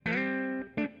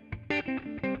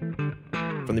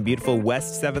From the beautiful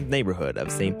West 7th neighborhood of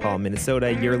St. Paul,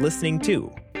 Minnesota, you're listening to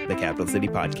the Capital City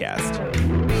Podcast.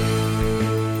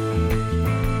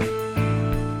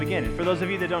 Again, and for those of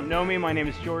you that don't know me, my name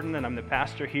is Jordan, and I'm the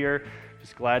pastor here.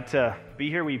 Just glad to be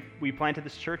here. We planted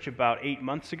this church about 8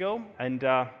 months ago, and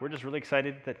we're just really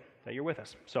excited that you're with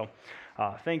us. So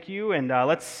thank you, and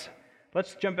let's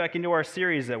jump back into our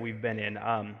series that we've been in.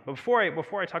 But before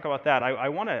I talk about that, I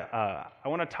want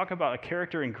to talk about a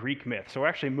character in Greek myth. So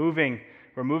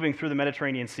we're moving through the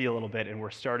Mediterranean Sea a little bit, and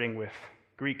we're starting with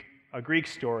a Greek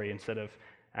story instead of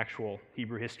actual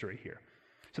Hebrew history here.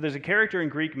 So there's a character in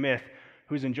Greek myth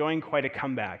who's enjoying quite a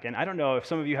comeback. And I don't know if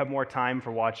some of you have more time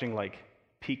for watching like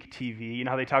peak TV. You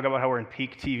know how they talk about how we're in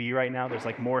peak TV right now? There's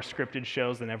like more scripted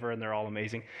shows than ever, and they're all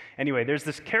amazing. Anyway, there's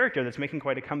this character that's making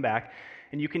quite a comeback,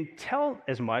 and you can tell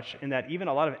as much in that even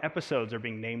a lot of episodes are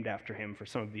being named after him for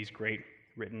some of these great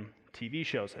written TV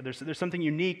shows. There's something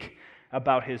unique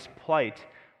about his plight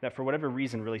that for whatever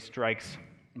reason really strikes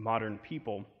modern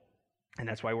people, and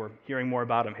that's why we're hearing more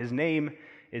about him. His name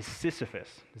is Sisyphus.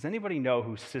 Does anybody know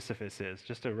who Sisyphus is?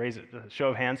 Just to raise a show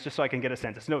of hands, just so I can get a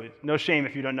sense. It's no shame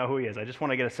if you don't know who he is. I just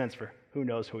want to get a sense for who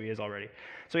knows who he is already.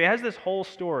 So he has this whole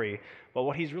story, but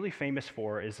what he's really famous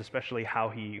for is especially how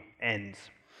he ends.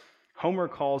 Homer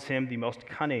calls him the most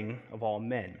cunning of all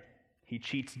men. He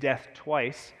cheats death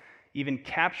twice, even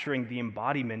capturing the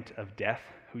embodiment of death,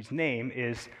 whose name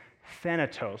is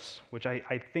Thanatos, which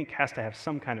I think has to have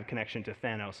some kind of connection to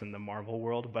Thanos in the Marvel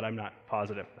world, but I'm not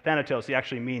positive. Thanatos, he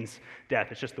actually means death.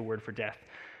 It's just the word for death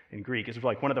in Greek. It's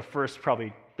like one of the first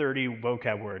probably 30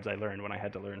 vocab words I learned when I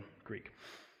had to learn Greek.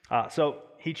 So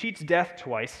he cheats death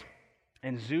twice,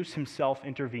 and Zeus himself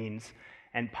intervenes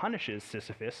and punishes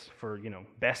Sisyphus for,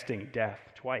 besting death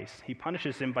twice. He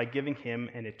punishes him by giving him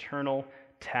an eternal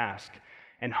task.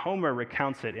 And Homer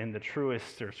recounts it in the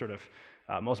truest or sort of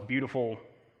most beautiful,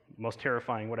 most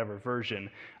terrifying, whatever version.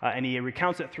 And he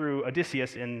recounts it through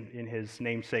Odysseus in his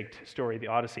namesake story, the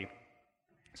Odyssey.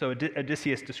 So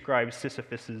Odysseus describes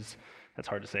Sisyphus's, that's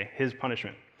hard to say, his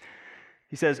punishment.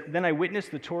 He says, "Then I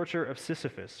witnessed the torture of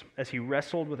Sisyphus as he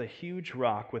wrestled with a huge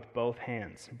rock with both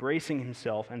hands. Bracing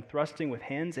himself and thrusting with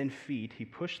hands and feet, he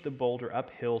pushed the boulder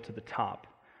uphill to the top.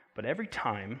 But every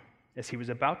time, as he was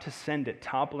about to send it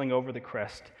toppling over the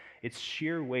crest, its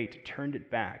sheer weight turned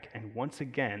it back, and once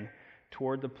again,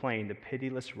 toward the plain, the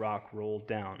pitiless rock rolled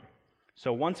down.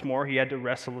 So once more he had to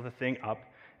wrestle the thing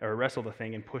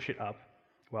and push it up,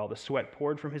 while the sweat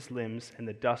poured from his limbs and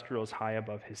the dust rose high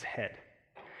above his head."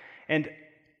 And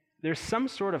there's some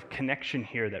sort of connection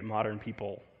here that modern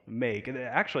people make.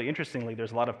 Actually, interestingly,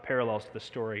 there's a lot of parallels to the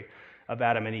story of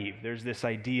Adam and Eve. There's this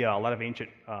idea, a lot of ancient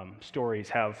stories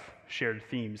have shared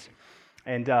themes.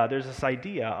 And there's this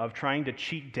idea of trying to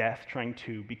cheat death, trying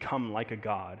to become like a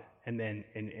god, and then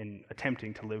in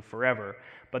attempting to live forever,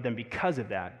 but then because of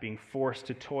that, being forced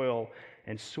to toil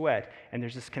and sweat, and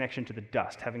there's this connection to the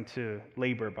dust, having to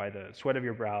labor by the sweat of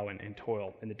your brow and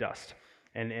toil in the dust.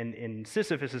 And in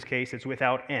Sisyphus' case, it's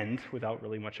without end, without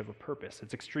really much of a purpose.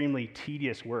 It's extremely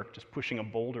tedious work, just pushing a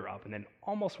boulder up, and then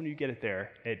almost when you get it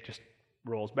there, it just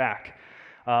rolls back.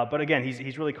 But again,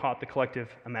 he's really caught the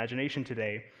collective imagination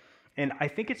today. And I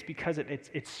think it's because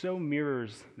it so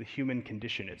mirrors the human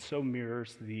condition. It so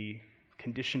mirrors the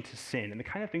condition to sin and the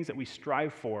kind of things that we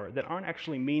strive for that aren't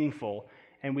actually meaningful,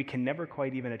 and we can never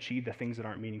quite even achieve the things that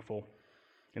aren't meaningful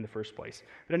in the first place.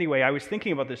 But anyway, I was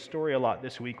thinking about this story a lot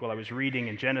this week while I was reading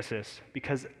in Genesis,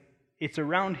 because it's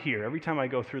around here. Every time I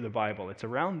go through the Bible, it's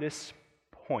around this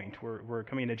point, we're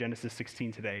coming into Genesis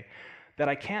 16 today, that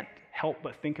I can't help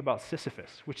but think about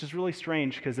Sisyphus, which is really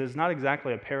strange because there's not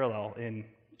exactly a parallel in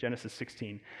Genesis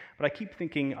 16. But I keep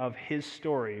thinking of his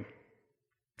story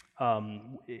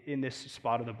in this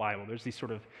spot of the Bible. There's these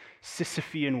sort of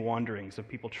Sisyphean wanderings of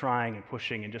people trying and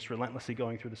pushing and just relentlessly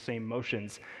going through the same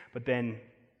motions, but then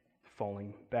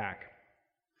falling back.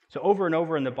 So over and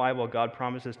over in the Bible, God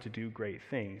promises to do great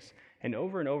things. And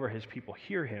over his people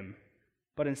hear him,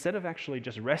 but instead of actually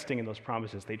just resting in those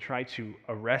promises, they try to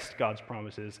arrest God's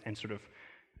promises and sort of,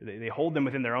 they hold them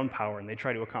within their own power, and they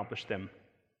try to accomplish them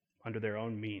under their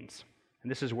own means.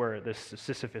 And this is where this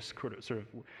Sisyphus sort of,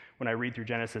 when I read through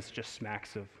Genesis, just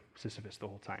smacks of Sisyphus the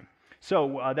whole time.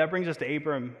 So that brings us to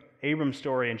Abram's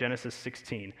story in Genesis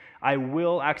 16. I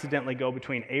will accidentally go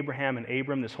between Abraham and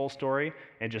Abram this whole story,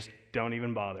 and just don't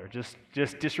even bother. Just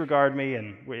disregard me,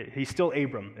 and he's still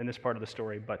Abram in this part of the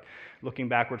story, but looking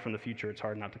backward from the future, it's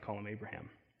hard not to call him Abraham.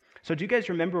 So do you guys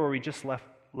remember where we just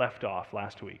left off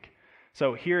last week?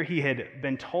 So here he had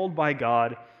been told by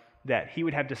God that he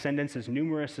would have descendants as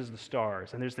numerous as the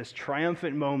stars. And there's this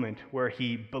triumphant moment where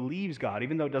he believes God,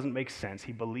 even though it doesn't make sense.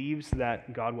 He believes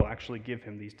that God will actually give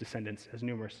him these descendants as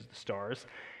numerous as the stars.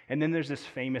 And then there's this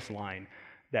famous line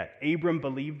that Abram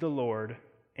believed the Lord,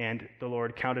 and the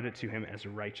Lord counted it to him as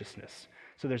righteousness.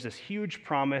 So there's this huge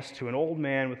promise to an old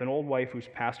man with an old wife who's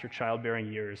past her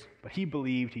childbearing years, but he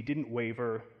believed, he didn't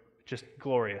waver, just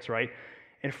glorious, right?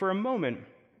 And for a moment,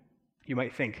 you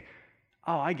might think,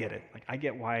 oh, I get it. Like, I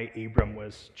get why Abram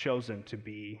was chosen to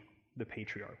be the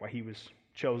patriarch, why he was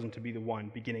chosen to be the one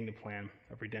beginning the plan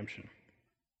of redemption.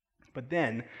 But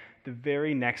then, the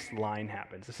very next line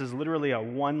happens. This is literally a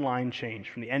one-line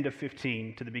change from the end of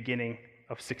 15 to the beginning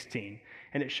of 16.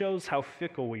 And it shows how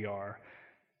fickle we are.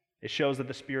 It shows that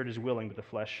the spirit is willing, but the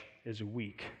flesh is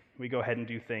weak. We go ahead and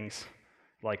do things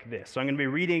like this. So I'm going to be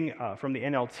reading from the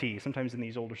NLT. Sometimes in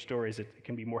these older stories, it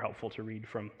can be more helpful to read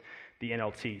from the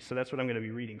NLT. So that's what I'm going to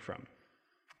be reading from.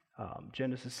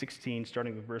 Genesis 16,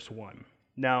 starting with verse 1.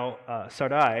 Now,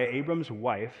 Sarai, Abram's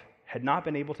wife, had not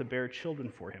been able to bear children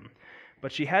for him,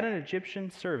 but she had an Egyptian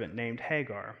servant named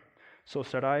Hagar. So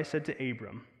Sarai said to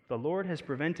Abram, "The Lord has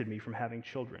prevented me from having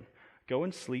children. Go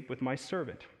and sleep with my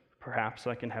servant. Perhaps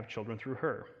I can have children through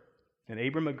her." And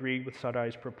Abram agreed with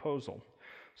Sarai's proposal.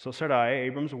 So Sarai,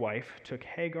 Abram's wife, took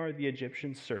Hagar the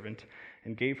Egyptian servant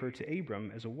and gave her to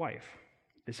Abram as a wife.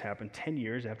 This happened 10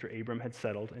 years after Abram had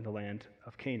settled in the land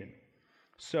of Canaan.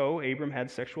 So Abram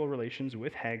had sexual relations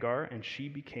with Hagar, and she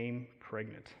became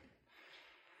pregnant.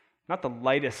 Not the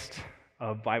lightest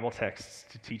of Bible texts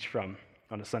to teach from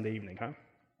on a Sunday evening, huh?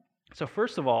 So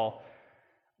first of all,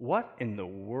 what in the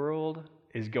world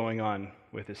is going on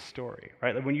with this story,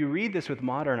 right? Like when you read this with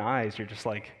modern eyes, you're just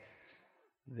like,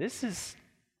 this is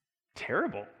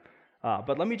terrible.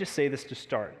 But let me just say this to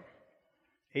start.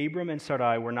 Abram and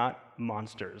Sarai were not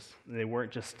monsters. They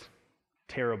weren't just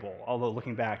terrible, although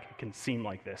looking back, it can seem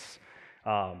like this.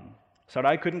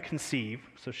 Sarai couldn't conceive,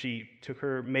 so she took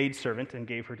her maidservant and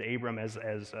gave her to Abram as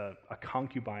a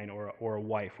concubine or a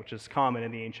wife, which is common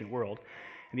in the ancient world.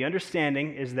 And the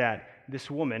understanding is that this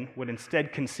woman would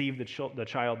instead conceive the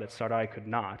child that Sarai could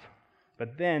not,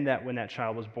 but then that when that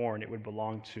child was born, it would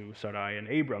belong to Sarai and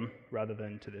Abram rather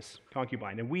than to this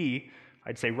concubine. And we,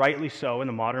 I'd say rightly so in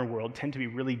the modern world, tend to be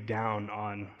really down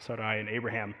on Sarai and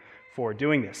Abraham for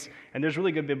doing this. And there's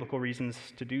really good biblical reasons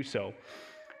to do so.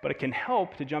 But it can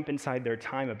help to jump inside their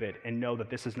time a bit and know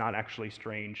that this is not actually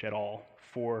strange at all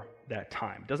for that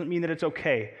time. Doesn't mean that it's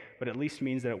okay, but at least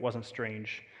means that it wasn't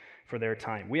strange for their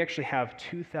time. We actually have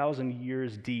 2,000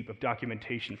 years deep of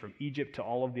documentation from Egypt to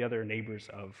all of the other neighbors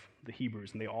of the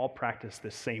Hebrews, and they all practice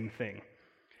this same thing.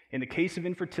 In the case of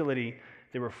infertility,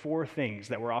 there were 4 things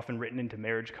that were often written into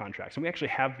marriage contracts, and we actually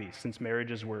have these since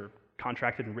marriages were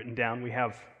contracted and written down. We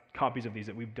have copies of these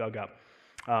that we've dug up.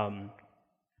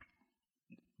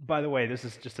 By the way, this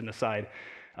is just an aside.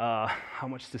 How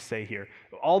much to say here?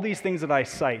 All these things that I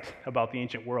cite about the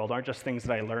ancient world aren't just things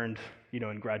that I learned,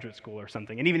 in graduate school or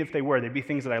something. And even if they were, they'd be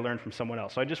things that I learned from someone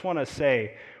else. So I just want to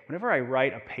say, whenever I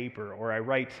write a paper or I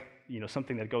write,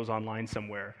 something that goes online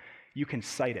somewhere, you can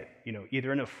cite it,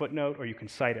 either in a footnote or you can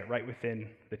cite it right within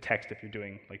the text if you're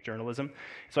doing like journalism.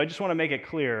 So I just want to make it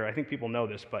clear. I think people know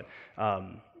this, but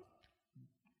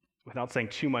without saying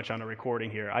too much on a recording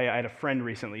here, I had a friend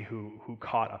recently who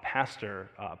caught a pastor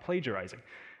plagiarizing,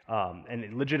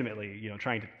 and legitimately,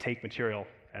 trying to take material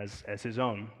as his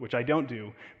own, which I don't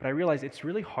do. But I realize it's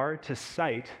really hard to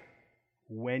cite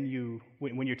when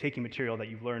you're taking material that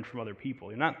you've learned from other people.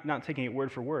 You're not taking it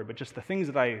word for word, but just the things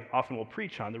that I often will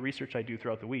preach on, the research I do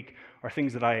throughout the week, are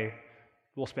things that I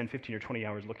will spend 15 or 20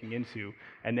 hours looking into.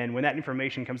 And then when that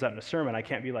information comes out in a sermon, I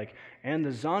can't be like, and the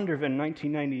Zondervan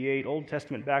 1998 Old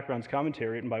Testament Backgrounds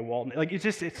Commentary written by Walton. Like,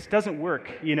 it doesn't work,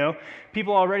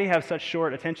 People already have such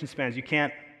short attention spans. You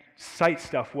can't cite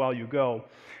stuff while you go.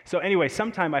 So anyway,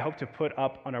 sometime I hope to put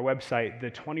up on our website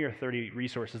the 20 or 30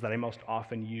 resources that I most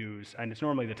often use. And it's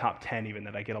normally the top 10 even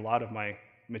that I get a lot of my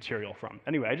material from.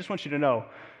 Anyway, I just want you to know,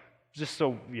 just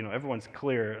so everyone's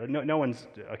clear, no one's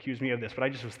accused me of this, but I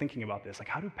just was thinking about this. Like,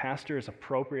 how do pastors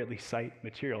appropriately cite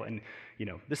material? And,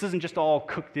 this isn't just all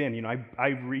cooked in. I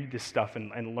read this stuff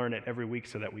and learn it every week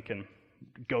so that we can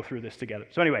go through this together.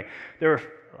 So anyway, they were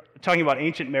talking about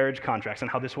ancient marriage contracts and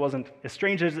how this wasn't, as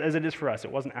strange as it is for us,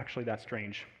 it wasn't actually that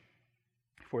strange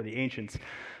for the ancients.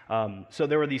 So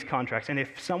there were these contracts. And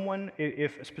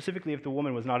specifically if the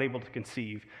woman was not able to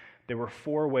conceive, there were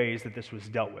 4 ways that this was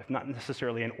dealt with, not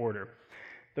necessarily in order.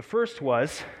 The first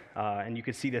was, and you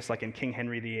could see this like in King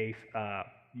Henry VIII,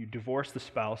 you divorce the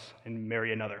spouse and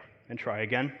marry another and try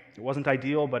again. It wasn't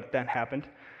ideal, but that happened.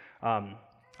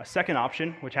 A second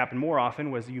option, which happened more often,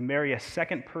 was you marry a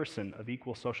second person of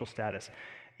equal social status.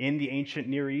 In the ancient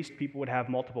Near East, people would have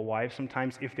multiple wives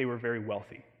sometimes if they were very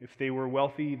wealthy. If they were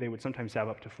wealthy, they would sometimes have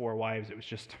up to 4 wives. It was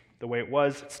just the way it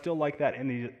was. It's still like that in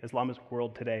the Islamic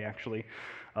world today, actually,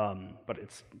 but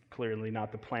it's clearly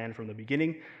not the plan from the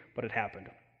beginning, but it happened.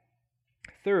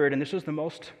 Third, and this was the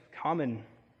most common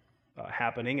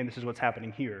happening, and this is what's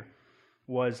happening here,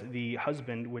 was the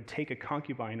husband would take a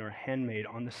concubine or a handmaid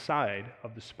on the side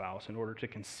of the spouse in order to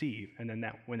conceive, and then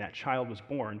when that child was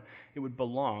born, it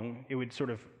would sort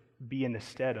of be in the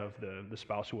stead of the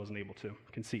spouse who wasn't able to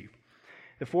conceive.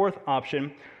 The fourth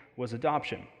option was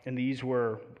adoption, and these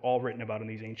were all written about in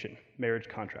these ancient marriage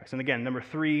contracts. And again, number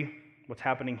 3, what's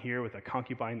happening here with a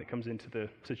concubine that comes into the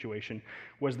situation,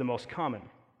 was the most common.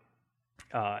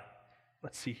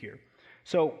 Let's see here.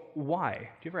 So why? Do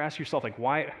you ever ask yourself,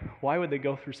 why would they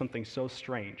go through something so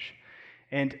strange?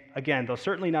 And again, though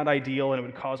certainly not ideal, and it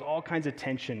would cause all kinds of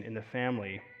tension in the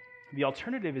family, the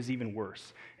alternative is even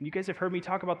worse. And you guys have heard me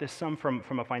talk about this some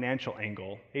from a financial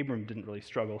angle. Abram didn't really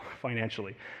struggle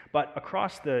financially. But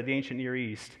across the ancient Near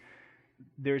East,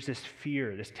 there's this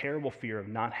fear, this terrible fear of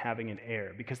not having an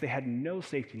heir, because they had no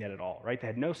safety net at all, right? They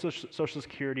had no Social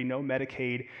Security, no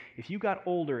Medicaid. If you got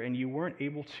older and you weren't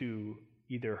able to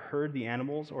either herd the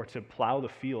animals or to plow the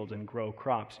fields and grow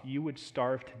crops, you would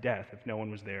starve to death if no one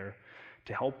was there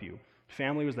to help you.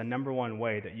 Family was the number one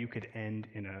way that you could end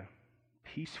in a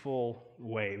peaceful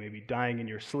way, maybe dying in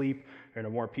your sleep, or in a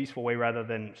more peaceful way rather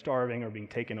than starving or being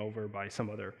taken over by some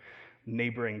other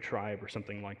neighboring tribe or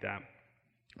something like that.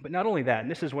 But not only that,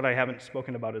 and this is what I haven't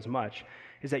spoken about as much,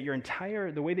 is that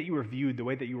the way that you were viewed, the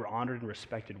way that you were honored and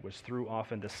respected was through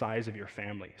often the size of your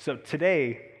family. So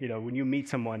today, when you meet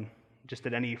someone just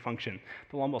at any function,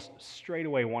 they'll almost straight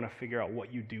away want to figure out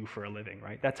what you do for a living,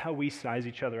 right? That's how we size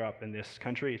each other up in this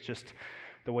country. It's just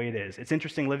the way it is. It's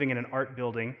interesting living in an art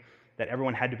building that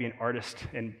everyone had to be an artist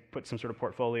and put some sort of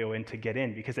portfolio in to get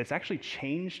in, because it's actually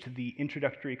changed the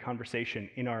introductory conversation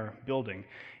in our building.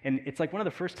 And it's like one of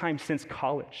the first times since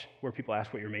college where people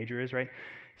ask what your major is, right?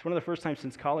 It's one of the first times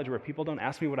since college where people don't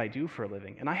ask me what I do for a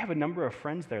living. And I have a number of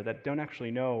friends there that don't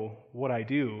actually know what I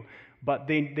do, but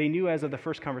they knew as of the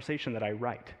first conversation that I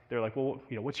write. They're like, well,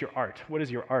 what's your art? What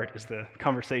is your art is the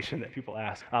conversation that people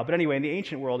ask. But anyway, in the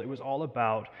ancient world, it was all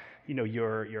about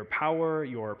your power,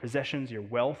 your possessions, your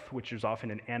wealth, which is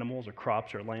often in animals or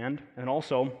crops or land, and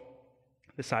also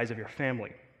the size of your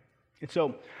family. And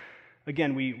so,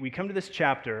 again, we come to this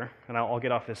chapter, and I'll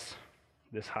get off this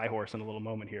high horse in a little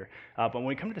moment here. But when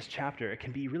we come to this chapter, it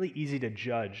can be really easy to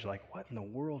judge, what in the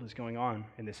world is going on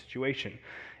in this situation?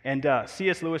 And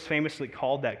C.S. Lewis famously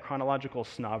called that chronological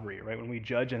snobbery, right? When we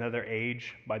judge another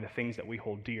age by the things that we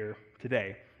hold dear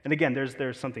today. And again,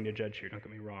 there's something to judge here, don't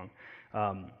get me wrong.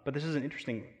 But this is an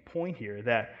interesting point here,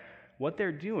 that what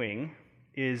they're doing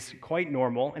is quite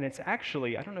normal, and it's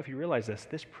actually, I don't know if you realize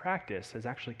this practice is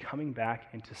actually coming back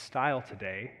into style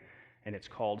today, and it's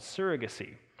called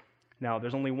surrogacy. Now,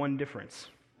 there's only one difference.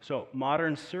 So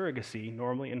modern surrogacy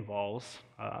normally involves,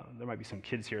 there might be some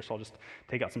kids here, so I'll just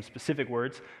take out some specific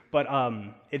words, but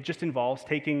it just involves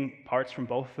taking parts from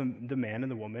both the man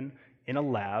and the woman in a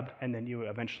lab, and then you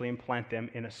eventually implant them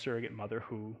in a surrogate mother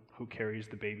who carries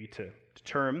the baby to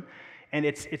term. And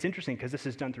it's interesting because this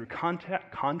is done through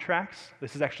contracts.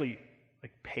 This is actually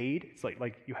paid. It's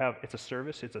it's a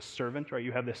service, it's a servant, right?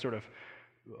 You have this sort of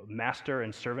master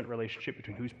and servant relationship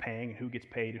between who's paying and who gets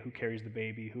paid, who carries the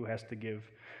baby, who has to give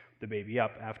the baby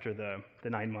up after the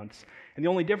 9 months. And the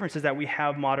only difference is that we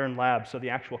have modern labs, so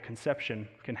the actual conception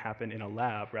can happen in a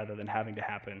lab rather than having to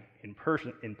happen in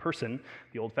person,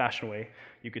 the old-fashioned way,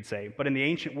 you could say. But in the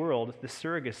ancient world, the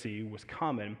surrogacy was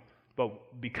common,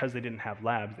 but because they didn't have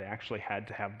labs, they actually had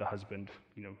to have the husband,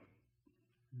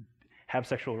 have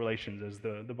sexual relations, as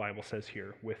the Bible says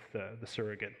here, with the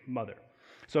surrogate mother.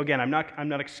 So again, I'm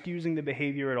not excusing the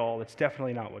behavior at all. It's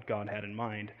definitely not what God had in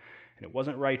mind, and it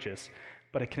wasn't righteous,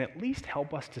 but it can at least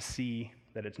help us to see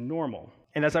that it's normal.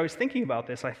 And as I was thinking about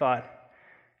this, I thought,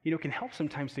 it can help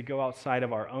sometimes to go outside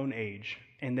of our own age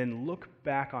and then look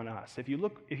back on us. If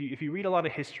you read a lot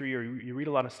of history or you read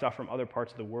a lot of stuff from other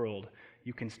parts of the world,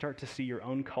 you can start to see your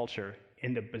own culture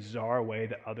in the bizarre way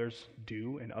that others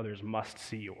do and others must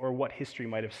see you, or what history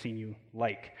might have seen you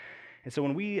like. And so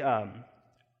when we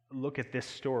look at this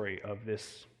story of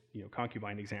this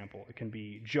concubine example, it can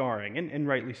be jarring, and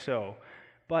rightly so,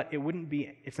 but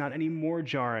it's not any more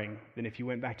jarring than if you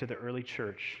went back to the early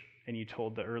church and you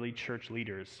told the early church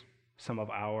leaders some of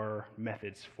our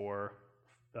methods for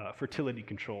fertility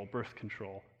control, birth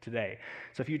control today.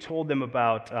 So if you told them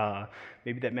about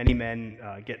maybe that many men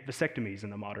get vasectomies in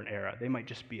the modern era, they might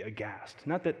just be aghast.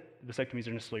 Not that vasectomies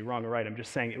are necessarily wrong or right, I'm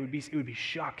just saying it would be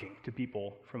shocking to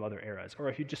people from other eras. Or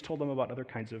if you just told them about other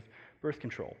kinds of birth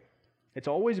control. It's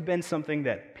always been something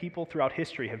that people throughout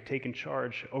history have taken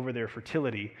charge over their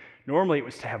fertility. Normally it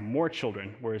was to have more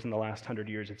children, whereas in the last 100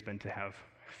 years it's been to have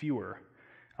fewer.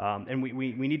 And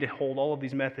we need to hold all of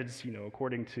these methods,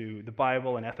 according to the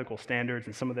Bible and ethical standards,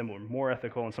 and some of them are more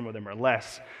ethical and some of them are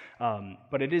less.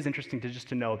 But it is interesting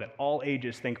to know that all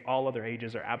ages think all other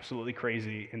ages are absolutely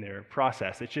crazy in their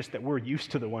process. It's just that we're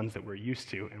used to the ones that we're used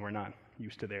to, and we're not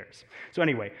used to theirs. So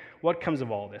anyway, what comes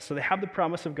of all this? So they have the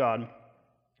promise of God,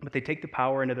 but they take the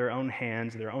power into their own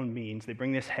hands, their own means. They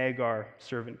bring this Hagar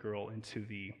servant girl into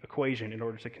the equation in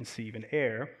order to conceive an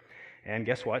heir. And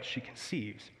guess what? She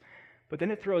conceives. But then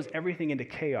it throws everything into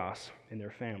chaos in their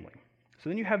family. So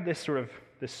then you have this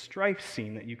strife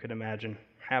scene that you could imagine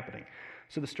happening.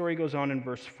 So the story goes on in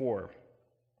verse 4.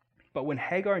 But when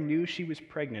Hagar knew she was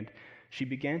pregnant, she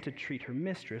began to treat her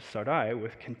mistress, Sarai,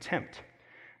 with contempt.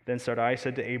 Then Sarai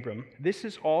said to Abram, "This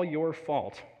is all your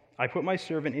fault. I put my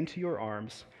servant into your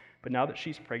arms, but now that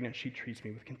she's pregnant, she treats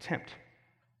me with contempt.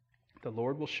 The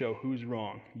Lord will show who's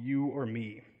wrong, you or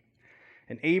me."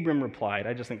 And Abram replied,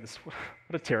 I just think what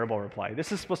a terrible reply.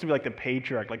 This is supposed to be like the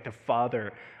patriarch, like the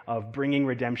father of bringing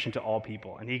redemption to all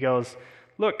people. And he goes,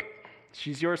 "Look,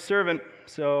 she's your servant,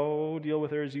 so deal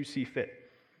with her as you see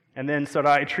fit." And then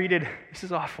Sarai treated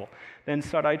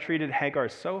Hagar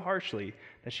so harshly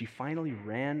that she finally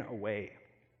ran away.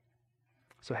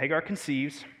 So Hagar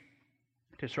conceives,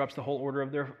 disrupts the whole order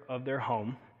of their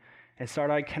home, and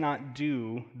Sarai cannot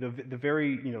do the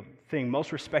very thing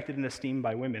most respected and esteemed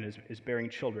by women is bearing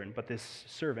children, but this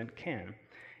servant can.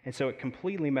 And so it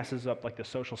completely messes up like the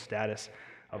social status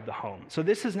of the home. So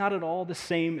this is not at all the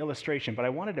same illustration, but I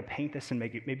wanted to paint this and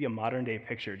make it maybe a modern day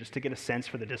picture just to get a sense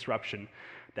for the disruption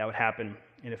that would happen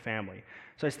in a family.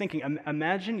 So I was thinking,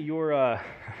 imagine you're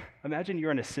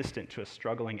an assistant to a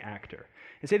struggling actor.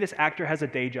 And say this actor has a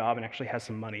day job and actually has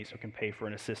some money so can pay for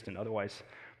an assistant. Otherwise,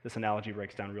 this analogy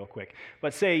breaks down real quick.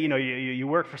 But say, you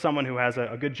work for someone who has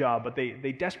a good job, but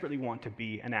they desperately want to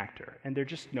be an actor, and they're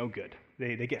just no good.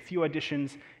 They get few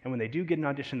auditions, and when they do get an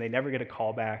audition, they never get a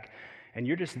call back. And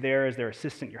you're just there as their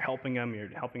assistant. You're helping them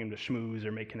to schmooze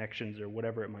or make connections or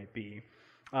whatever it might be.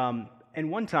 And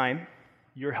one time,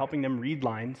 you're helping them read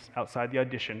lines outside the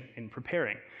audition and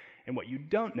preparing. And what you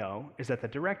don't know is that the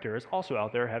director is also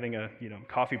out there having a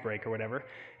coffee break or whatever,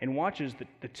 and watches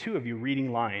the two of you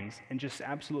reading lines and just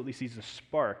absolutely sees a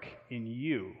spark in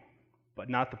you, but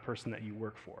not the person that you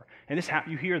work for. And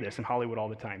you hear this in Hollywood all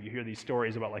the time. You hear these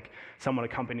stories about like someone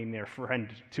accompanying their friend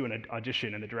to an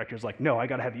audition, and the director's like, "No, I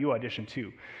got to have you audition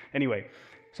too." Anyway,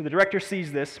 so the director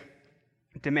sees this,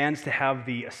 demands to have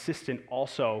the assistant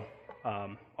also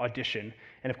audition,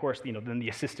 and of course, then the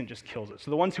assistant just kills it. So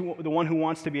the one who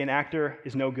wants to be an actor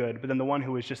is no good, but then the one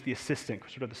who is just the assistant,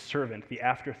 sort of the servant, the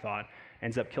afterthought,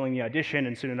 ends up killing the audition,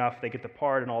 and soon enough they get the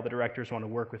part, and all the directors want to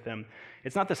work with them.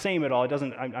 It's not the same at all.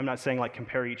 I'm not saying like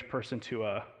compare each person to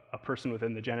a person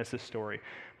within the Genesis story.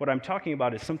 What I'm talking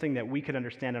about is something that we could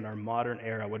understand in our modern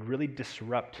era would really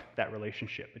disrupt that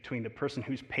relationship between the person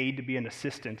who's paid to be an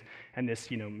assistant and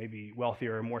this, maybe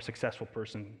wealthier or more successful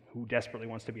person who desperately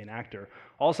wants to be an actor.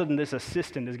 All of a sudden, this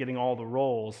assistant is getting all the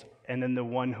roles, and then the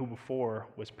one who before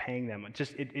was paying them.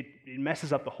 It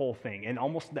messes up the whole thing, and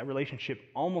that relationship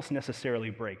almost necessarily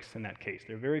breaks in that case.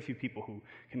 There are very few people who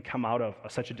can come out of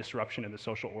such a disruption in the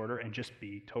social order and just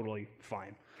be totally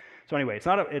fine. So anyway,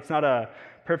 it's not a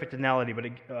perfect analogy, but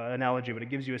it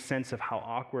gives you a sense of how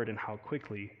awkward and how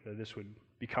quickly this would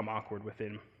become awkward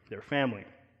within their family.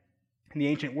 In the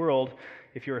ancient world,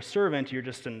 if you're a servant, you're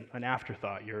just an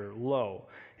afterthought. You're low.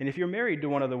 And if you're married to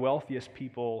one of the wealthiest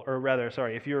people,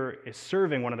 if you're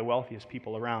serving one of the wealthiest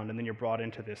people around, and then you're brought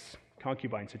into this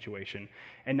concubine situation,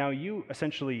 and now you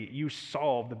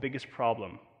solve the biggest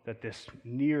problem that this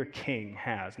near king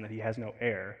has, and that he has no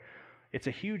heir. It's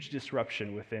a huge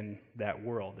disruption within that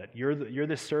world, that you're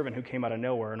this servant who came out of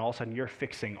nowhere, and all of a sudden you're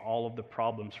fixing all of the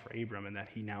problems for Abram, and that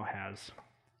he now has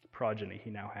progeny, he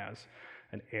now has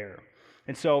an heir.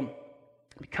 And so,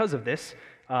 because of this,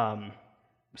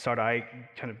 Sarai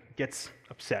kind of gets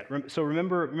upset. So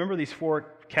remember these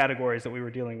four categories that we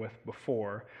were dealing with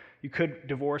before. You could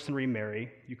divorce and remarry,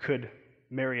 you could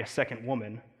marry a second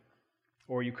woman,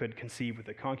 or you could conceive with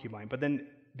a concubine. But then,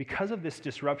 because of this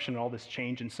disruption and all this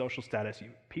change in social status,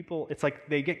 it's like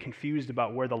they get confused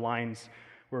about where the lines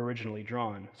were originally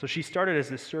drawn. So she started as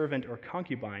this servant or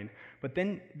concubine, but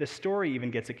then the story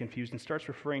even gets it confused and starts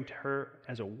referring to her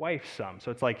as a wife some.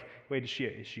 So it's like, wait, is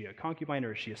she a concubine,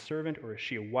 or is she a servant, or is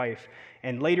she a wife?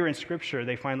 And later in Scripture,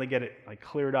 they finally get it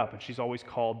cleared up, and she's always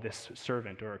called this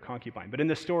servant or a concubine. But in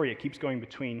the story, it keeps going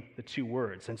between the two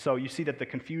words. And so you see that the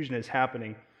confusion is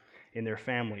happening in their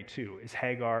family too. Is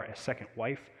Hagar a second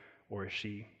wife, or is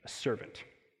she a servant?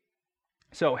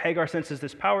 So Hagar senses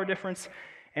this power difference,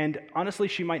 and honestly,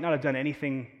 she might not have done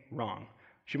anything wrong.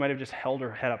 She might have just held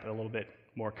her head up a little bit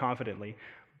more confidently.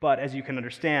 But as you can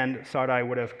understand, Sarai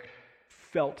would have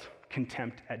felt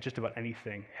contempt at just about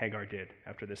anything Hagar did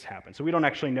after this happened. So we don't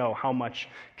actually know how much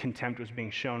contempt was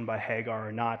being shown by Hagar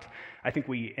or not. I think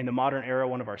in the modern era,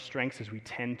 one of our strengths is we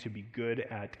tend to be good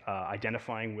at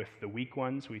identifying with the weak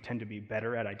ones. We tend to be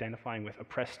better at identifying with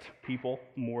oppressed people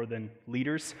more than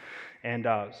leaders. And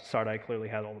Sarai clearly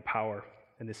had all the power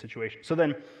in this situation. So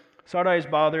then Sarai is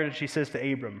bothered, and she says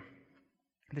to Abram,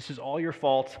 "This is all your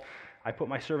fault. I put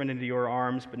my servant into your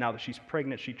arms, but now that she's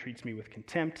pregnant, she treats me with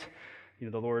contempt.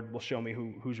 The Lord will show me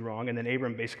who's wrong." And then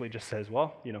Abram basically just says,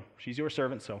 well, she's your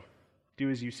servant, so do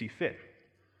as you see fit.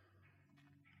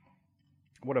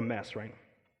 What a mess, right?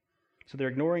 So they're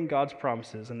ignoring God's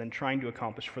promises and then trying to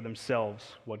accomplish for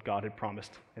themselves what God had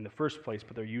promised in the first place,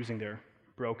 but they're using their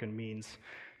broken means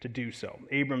to do so.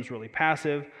 Abram's really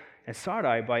passive, and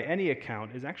Sarai, by any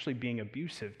account, is actually being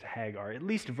abusive to Hagar, at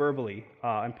least verbally,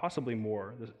 and possibly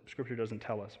more. The Scripture doesn't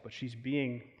tell us, but she's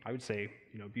being, I would say,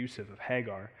 abusive of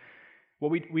Hagar. Well,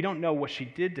 we don't know what she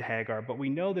did to Hagar, but we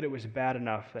know that it was bad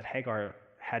enough that Hagar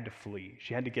had to flee.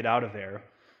 She had to get out of there.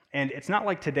 And it's not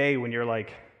like today when you're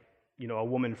like, a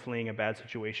woman fleeing a bad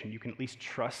situation. You can at least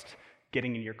trust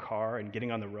getting in your car and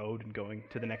getting on the road and going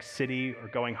to the next city or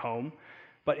going home.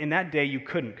 But in that day, you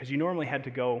couldn't, because you normally had to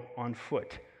go on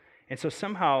foot. And so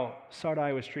somehow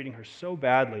Sarai was treating her so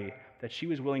badly that she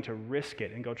was willing to risk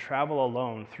it and go travel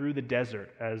alone through the desert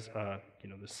as the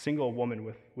single woman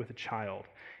with a child.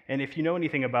 And if you know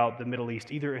anything about the Middle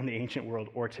East, either in the ancient world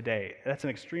or today, that's an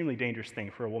extremely dangerous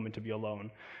thing for a woman to be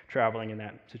alone traveling in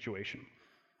that situation.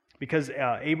 Because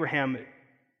Abraham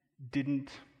didn't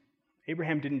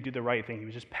do the right thing. He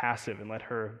was just passive and let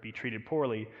her be treated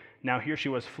poorly. Now here she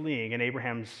was fleeing, and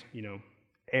Abraham's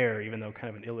heir, even though kind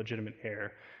of an illegitimate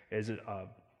heir, is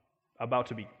about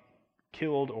to be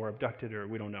killed or abducted, or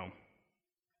we don't know.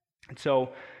 And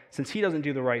so, since he doesn't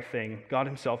do the right thing, God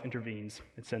himself intervenes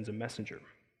and sends a messenger.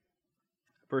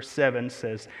 Verse 7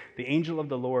 says, "The angel of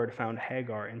the Lord found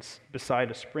Hagar beside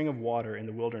a spring of water in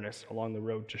the wilderness along the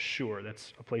road to Shur."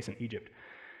 That's a place in Egypt.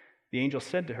 The angel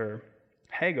said to her,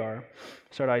 "Hagar,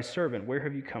 Sarai's servant, where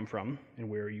have you come from, and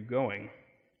where are you going?"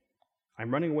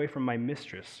 "I'm running away from my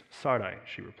mistress, Sarai,"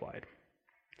 she replied.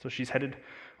 So she's headed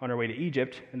on her way to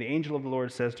Egypt, and the angel of the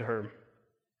Lord says to her,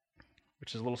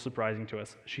 which is a little surprising to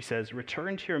us, she says,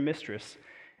 "Return to your mistress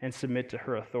and submit to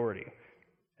her authority."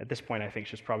 At this point, I think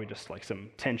she's probably just like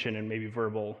some tension and maybe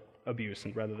verbal abuse,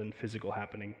 and rather than physical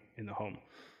happening in the home.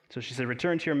 So she said,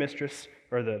 "Return to your mistress,"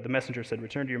 or the messenger said,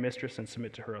 "Return to your mistress and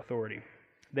submit to her authority."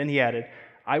 Then he added,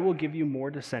 "I will give you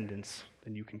more descendants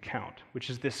than you can count," which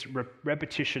is this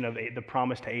repetition of the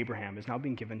promise to Abraham is now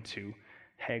being given to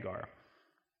Hagar.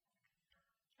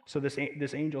 So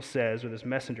this angel says, or this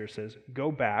messenger says,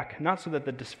 "Go back, not so that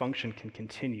the dysfunction can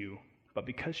continue, but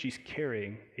because she's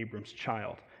carrying Abram's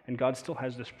child." And God still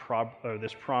has this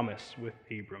promise with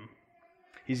Abram.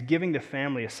 He's giving the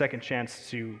family a second chance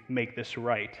to make this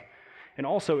right. And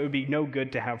also, it would be no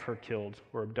good to have her killed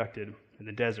or abducted in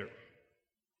the desert.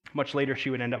 Much later,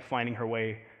 she would end up finding her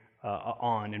way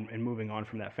on and moving on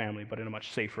from that family, but in a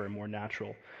much safer and more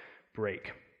natural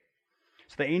break.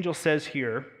 So the angel says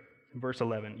here, in verse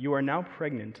 11, "You are now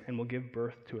pregnant and will give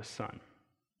birth to a son.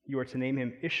 You are to name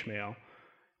him Ishmael,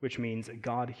 which means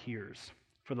God hears,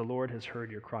 for the Lord has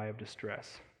heard your cry of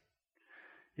distress."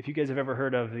 If you guys have ever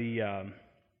heard of the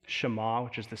Shema,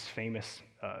 which is this famous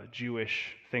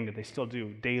Jewish thing that they still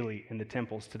do daily in the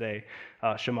temples today,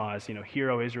 Shema is, "Hear,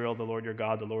 O Israel, the Lord your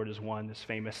God, the Lord is one," this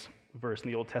famous verse in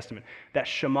the Old Testament. That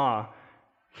Shema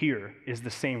here is the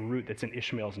same root that's in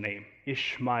Ishmael's name.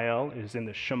 Ishmael is in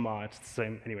the Shema. It's the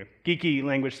same, anyway, geeky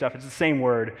language stuff. It's the same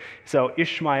word. So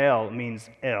Ishmael means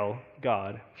El,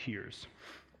 God hears.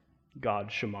 God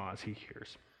Shemas, he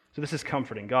hears. So this is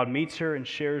comforting. God meets her and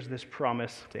shares this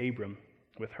promise to Abram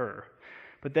with her.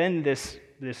 But then this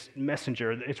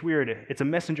messenger, it's weird. It's a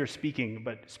messenger speaking,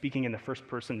 but speaking in the first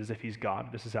person as if he's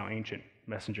God. This is how ancient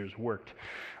messengers worked.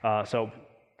 So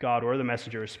God or the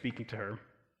messenger is speaking to her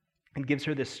and gives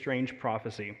her this strange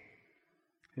prophecy.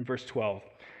 In verse 12,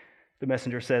 the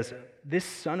messenger says, "This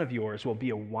son of yours will be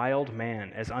a wild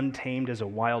man, as untamed as a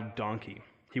wild donkey.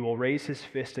 He will raise his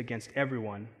fist against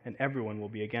everyone, and everyone will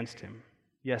be against him.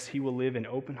 Yes, he will live in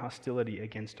open hostility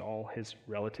against all his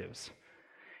relatives.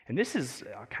 And this is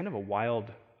kind of a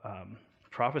wild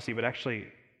prophecy, but actually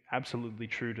absolutely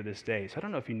true to this day. So I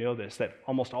don't know if you know this, that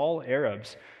almost all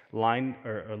Arabs line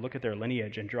or look at their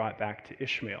lineage and draw it back to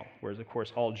Ishmael, whereas, of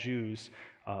course, all Jews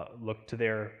look to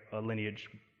their lineage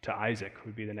to Isaac, who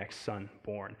would be the next son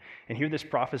born. And here this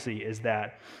prophecy is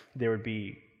that there would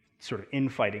be sort of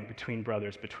infighting between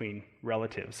brothers, between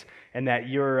relatives, and that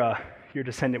your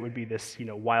descendant would be this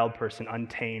wild person,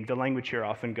 untamed. The language here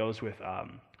often goes with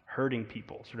herding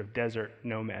people, sort of desert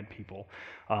nomad people.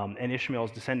 And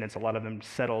Ishmael's descendants, a lot of them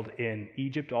settled in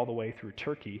Egypt all the way through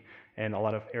Turkey, and a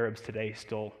lot of Arabs today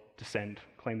still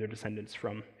claim their descendants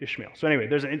from Ishmael. So anyway,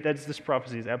 this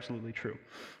prophecy is absolutely true.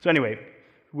 So anyway,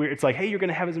 it's like, hey, you're going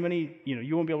to have as many,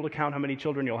 you won't be able to count how many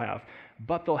children you'll have,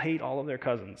 but they'll hate all of their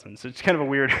cousins. And so it's kind of a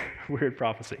weird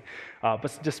prophecy.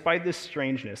 But despite this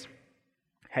strangeness,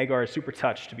 Hagar is super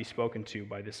touched to be spoken to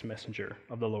by this messenger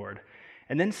of the Lord.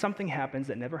 And then something happens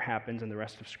that never happens in the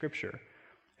rest of Scripture.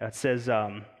 It says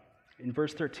in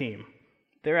verse 13,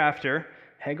 thereafter,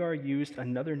 Hagar used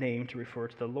another name to refer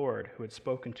to the Lord who had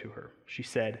spoken to her. She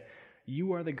said,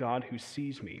 "You are the God who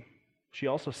sees me." She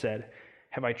also said,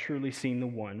 "Have I truly seen the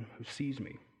one who sees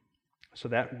me?" So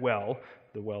that well,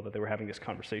 the well that they were having this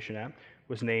conversation at,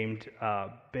 was named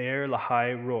Be'er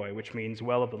Lahai Roi, which means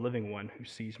well of the living one who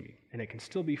sees me. And it can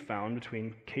still be found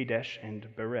between Kadesh and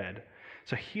Bered.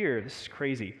 So here, this is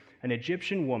crazy, an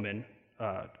Egyptian woman,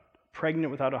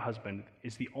 pregnant without a husband,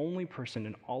 is the only person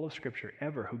in all of Scripture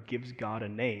ever who gives God a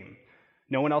name.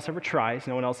 No one else ever tries,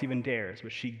 no one else even dares,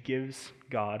 but she gives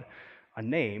God a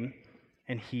name,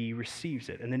 and he receives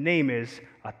it. And the name is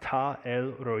Ata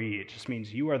El Roi. It just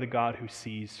means, you are the God who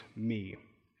sees me.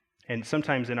 And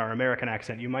sometimes in our American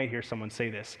accent, you might hear someone say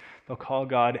this. They'll call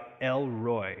God El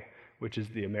Roi, which is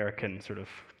the American sort of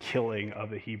killing of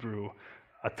the Hebrew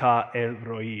Ata El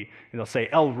Roi. And they'll say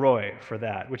El Roi for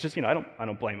that, which is, I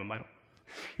don't blame them.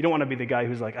 You don't want to be the guy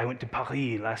who's like, I went to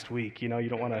Paris last week. You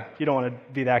don't want to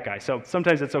be that guy. So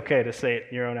sometimes it's okay to say it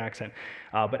in your own accent.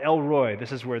 But El Roi,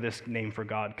 this is where this name for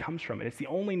God comes from. And it's the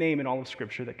only name in all of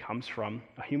Scripture that comes from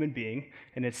a human being,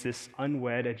 and it's this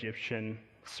unwed Egyptian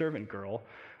servant girl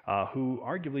who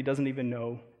arguably doesn't even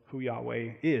know who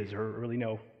Yahweh is or really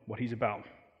know what he's about.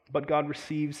 But God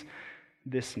receives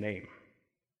this name.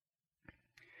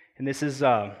 And this is,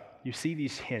 you see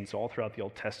these hints all throughout the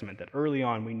Old Testament that early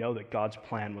on we know that God's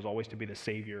plan was always to be the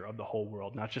Savior of the whole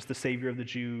world, not just the Savior of the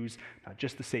Jews, not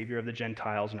just the Savior of the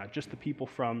Gentiles, not just the people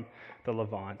from the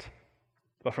Levant,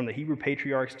 but from the Hebrew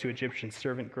patriarchs to Egyptian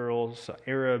servant girls,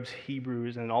 Arabs,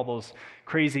 Hebrews, and all those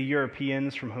crazy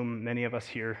Europeans from whom many of us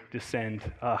here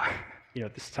descend,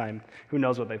 at this time. Who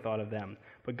knows what they thought of them.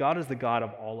 But God is the God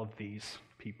of all of these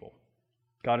people.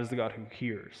 God is the God who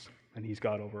hears, and he's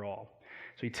God over all.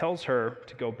 So he tells her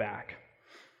to go back.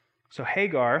 So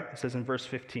Hagar, it says in verse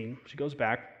 15, she goes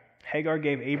back. Hagar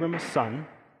gave Abram a son,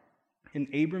 and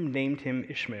Abram named him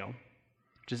Ishmael,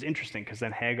 which is interesting because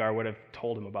then Hagar would have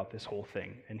told him about this whole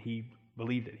thing, and he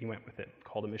believed it. He went with it,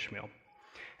 called him Ishmael.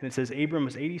 And it says Abram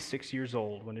was 86 years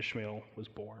old when Ishmael was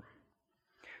born.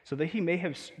 So that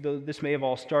this may have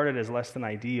all started as less than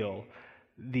ideal.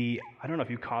 I don't know if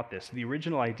you caught this. The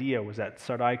original idea was that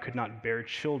Sarai could not bear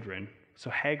children, so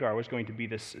Hagar was going to be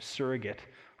this surrogate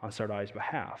on Sarai's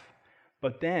behalf.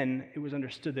 But then it was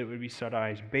understood that it would be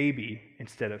Sarai's baby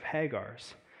instead of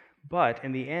Hagar's. But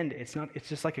in the end, it's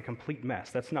just like a complete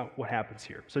mess. That's not what happens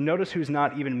here. So notice who's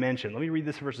not even mentioned. Let me read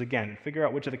this verse again and figure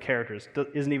out which of the characters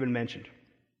isn't even mentioned.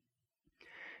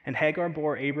 And Hagar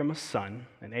bore Abram a son,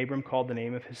 and Abram called the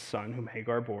name of his son, whom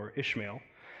Hagar bore, Ishmael.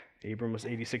 Abram was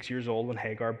 86 years old when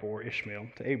Hagar bore Ishmael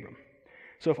to Abram.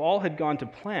 So if all had gone to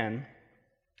plan,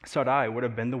 Sarai would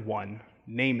have been the one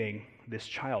naming this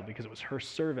child because it was her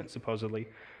servant, supposedly,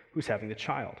 who's having the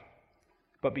child.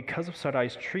 But because of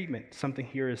Sarai's treatment, something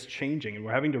here is changing, and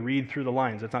we're having to read through the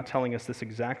lines. It's not telling us this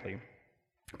exactly.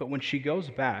 But when she goes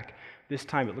back, this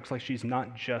time it looks like she's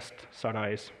not just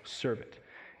Sarai's servant.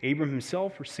 Abram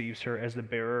himself receives her as the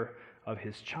bearer of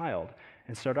his child,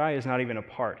 and Sarai is not even a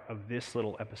part of this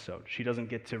little episode. She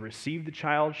doesn't get to receive the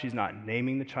child. She's not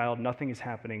naming the child. Nothing is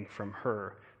happening from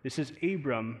her. This is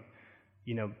Abram,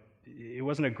 it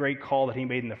wasn't a great call that he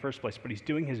made in the first place, but he's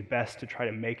doing his best to try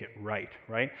to make it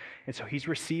right? And so he's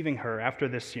receiving her after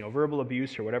this, verbal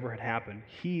abuse or whatever had happened.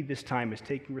 He, this time, is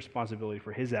taking responsibility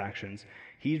for his actions.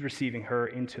 He's receiving her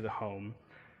into the home,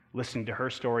 listening to her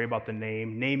story about the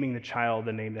name, naming the child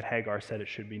the name that Hagar said it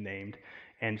should be named,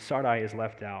 and Sarai is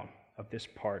left out of this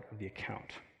part of the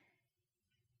account.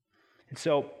 And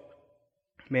so,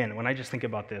 man, when I just think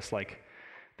about this,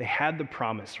 They had the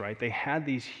promise, right? They had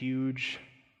these huge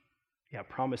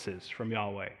promises from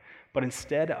Yahweh. But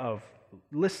instead of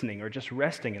listening or just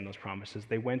resting in those promises,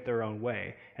 they went their own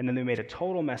way. And then they made a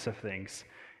total mess of things.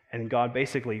 And God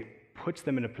basically puts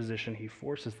them in a position, he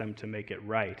forces them to make it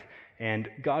right. And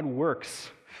God works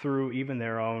through even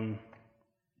their own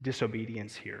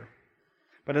disobedience here.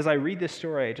 But as I read this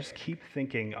story, I just keep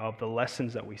thinking of the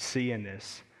lessons that we see in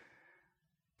this,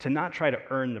 to not try to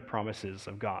earn the promises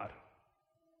of God.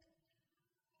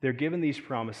 They're given these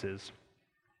promises,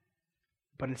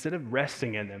 but instead of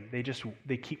resting in them,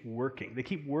 they keep working. They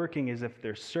keep working as if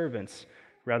they're servants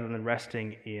rather than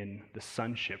resting in the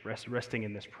sonship, resting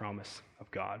in this promise of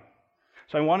God.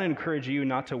 So I want to encourage you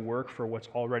not to work for what's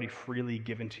already freely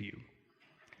given to you.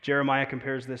 Jeremiah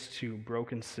compares this to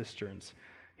broken cisterns.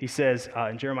 He says,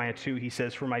 in Jeremiah 2, he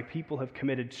says, "For my people have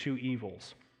committed two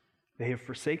evils. They have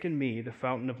forsaken me, the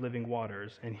fountain of living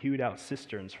waters, and hewed out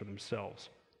cisterns for themselves,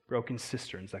 broken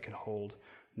cisterns that can hold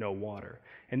no water."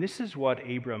 And this is what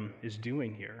Abram is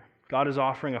doing here. God is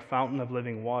offering a fountain of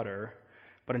living water,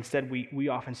 but instead we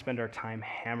often spend our time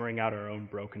hammering out our own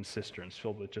broken cisterns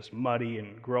filled with just muddy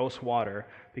and gross water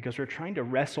because we're trying to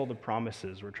wrestle the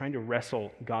promises, we're trying to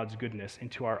wrestle God's goodness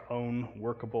into our own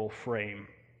workable frame.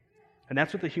 And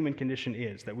that's what the human condition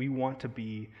is, that we want to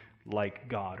be like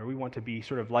God, or we want to be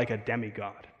sort of like a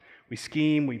demigod. We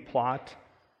scheme, we plot,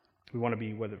 we want to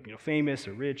be whether famous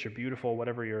or rich or beautiful,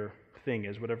 whatever your thing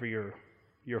is, whatever your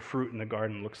fruit in the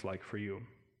garden looks like for you.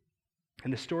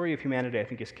 And the story of humanity, I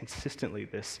think, is consistently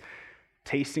this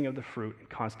tasting of the fruit and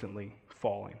constantly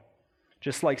falling.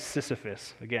 Just like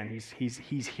Sisyphus, again,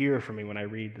 he's here for me when I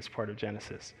read this part of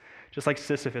Genesis. Just like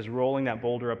Sisyphus rolling that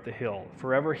boulder up the hill,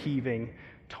 forever heaving,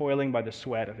 toiling by the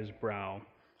sweat of his brow,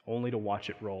 only to watch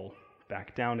it roll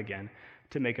back down again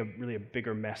to make a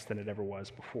bigger mess than it ever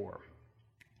was before.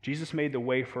 Jesus made the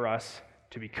way for us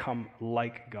to become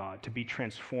like God, to be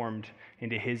transformed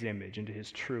into his image, into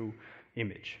his true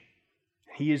image.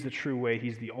 He is the true way,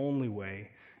 he's the only way,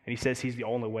 and he says he's the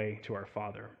only way to our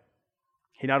Father.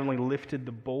 He not only lifted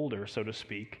the boulder, so to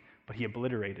speak, but he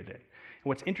obliterated it. And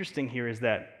what's interesting here is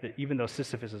that even though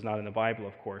Sisyphus is not in the Bible,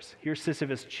 of course, here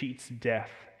Sisyphus cheats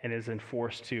death and is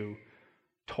enforced to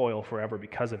toil forever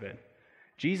because of it.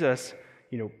 Jesus,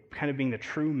 kind of being the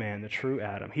true man, the true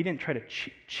Adam, he didn't try to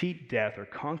cheat death or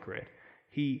conquer it.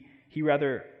 He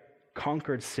rather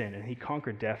conquered sin, and he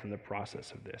conquered death in the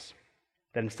process of this.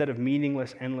 That instead of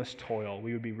meaningless, endless toil,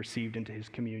 we would be received into his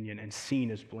communion and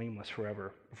seen as blameless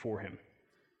forever before him.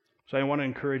 So I want to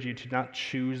encourage you to not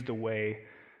choose the way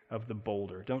of the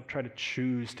boulder. Don't try to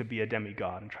choose to be a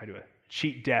demigod and try to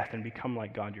cheat death and become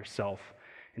like God yourself.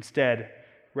 Instead,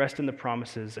 rest in the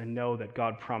promises and know that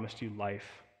God promised you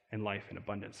life and life in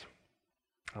abundance.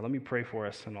 Let me pray for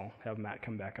us, and I'll have Matt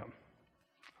come back up.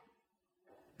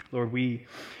 Lord, we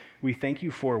thank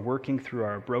you for working through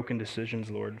our broken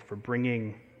decisions, Lord, for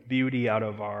bringing beauty out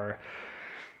of our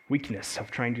weakness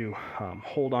of trying to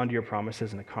hold on to your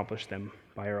promises and accomplish them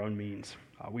by our own means.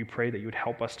 We pray that you would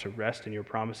help us to rest in your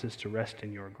promises, to rest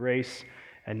in your grace,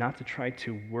 and not to try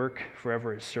to work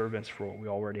forever as servants for what we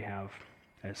already have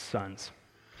as sons.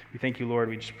 We thank you, Lord.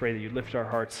 We just pray that you lift our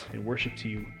hearts in worship to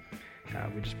you.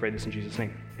 We just pray this in Jesus'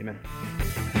 name. Amen.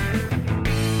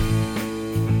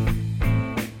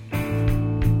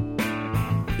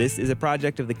 This is a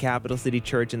project of the Capital City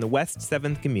Church in the West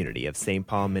 7th community of St.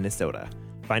 Paul, Minnesota.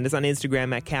 Find us on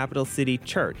Instagram at Capital City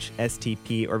Church,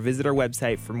 STP, or visit our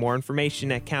website for more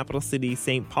information at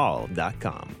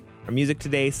capitalcitystpaul.com. Our music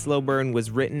today, Slow Burn, was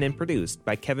written and produced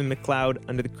by Kevin MacLeod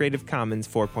under the Creative Commons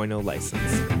 4.0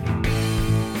 license.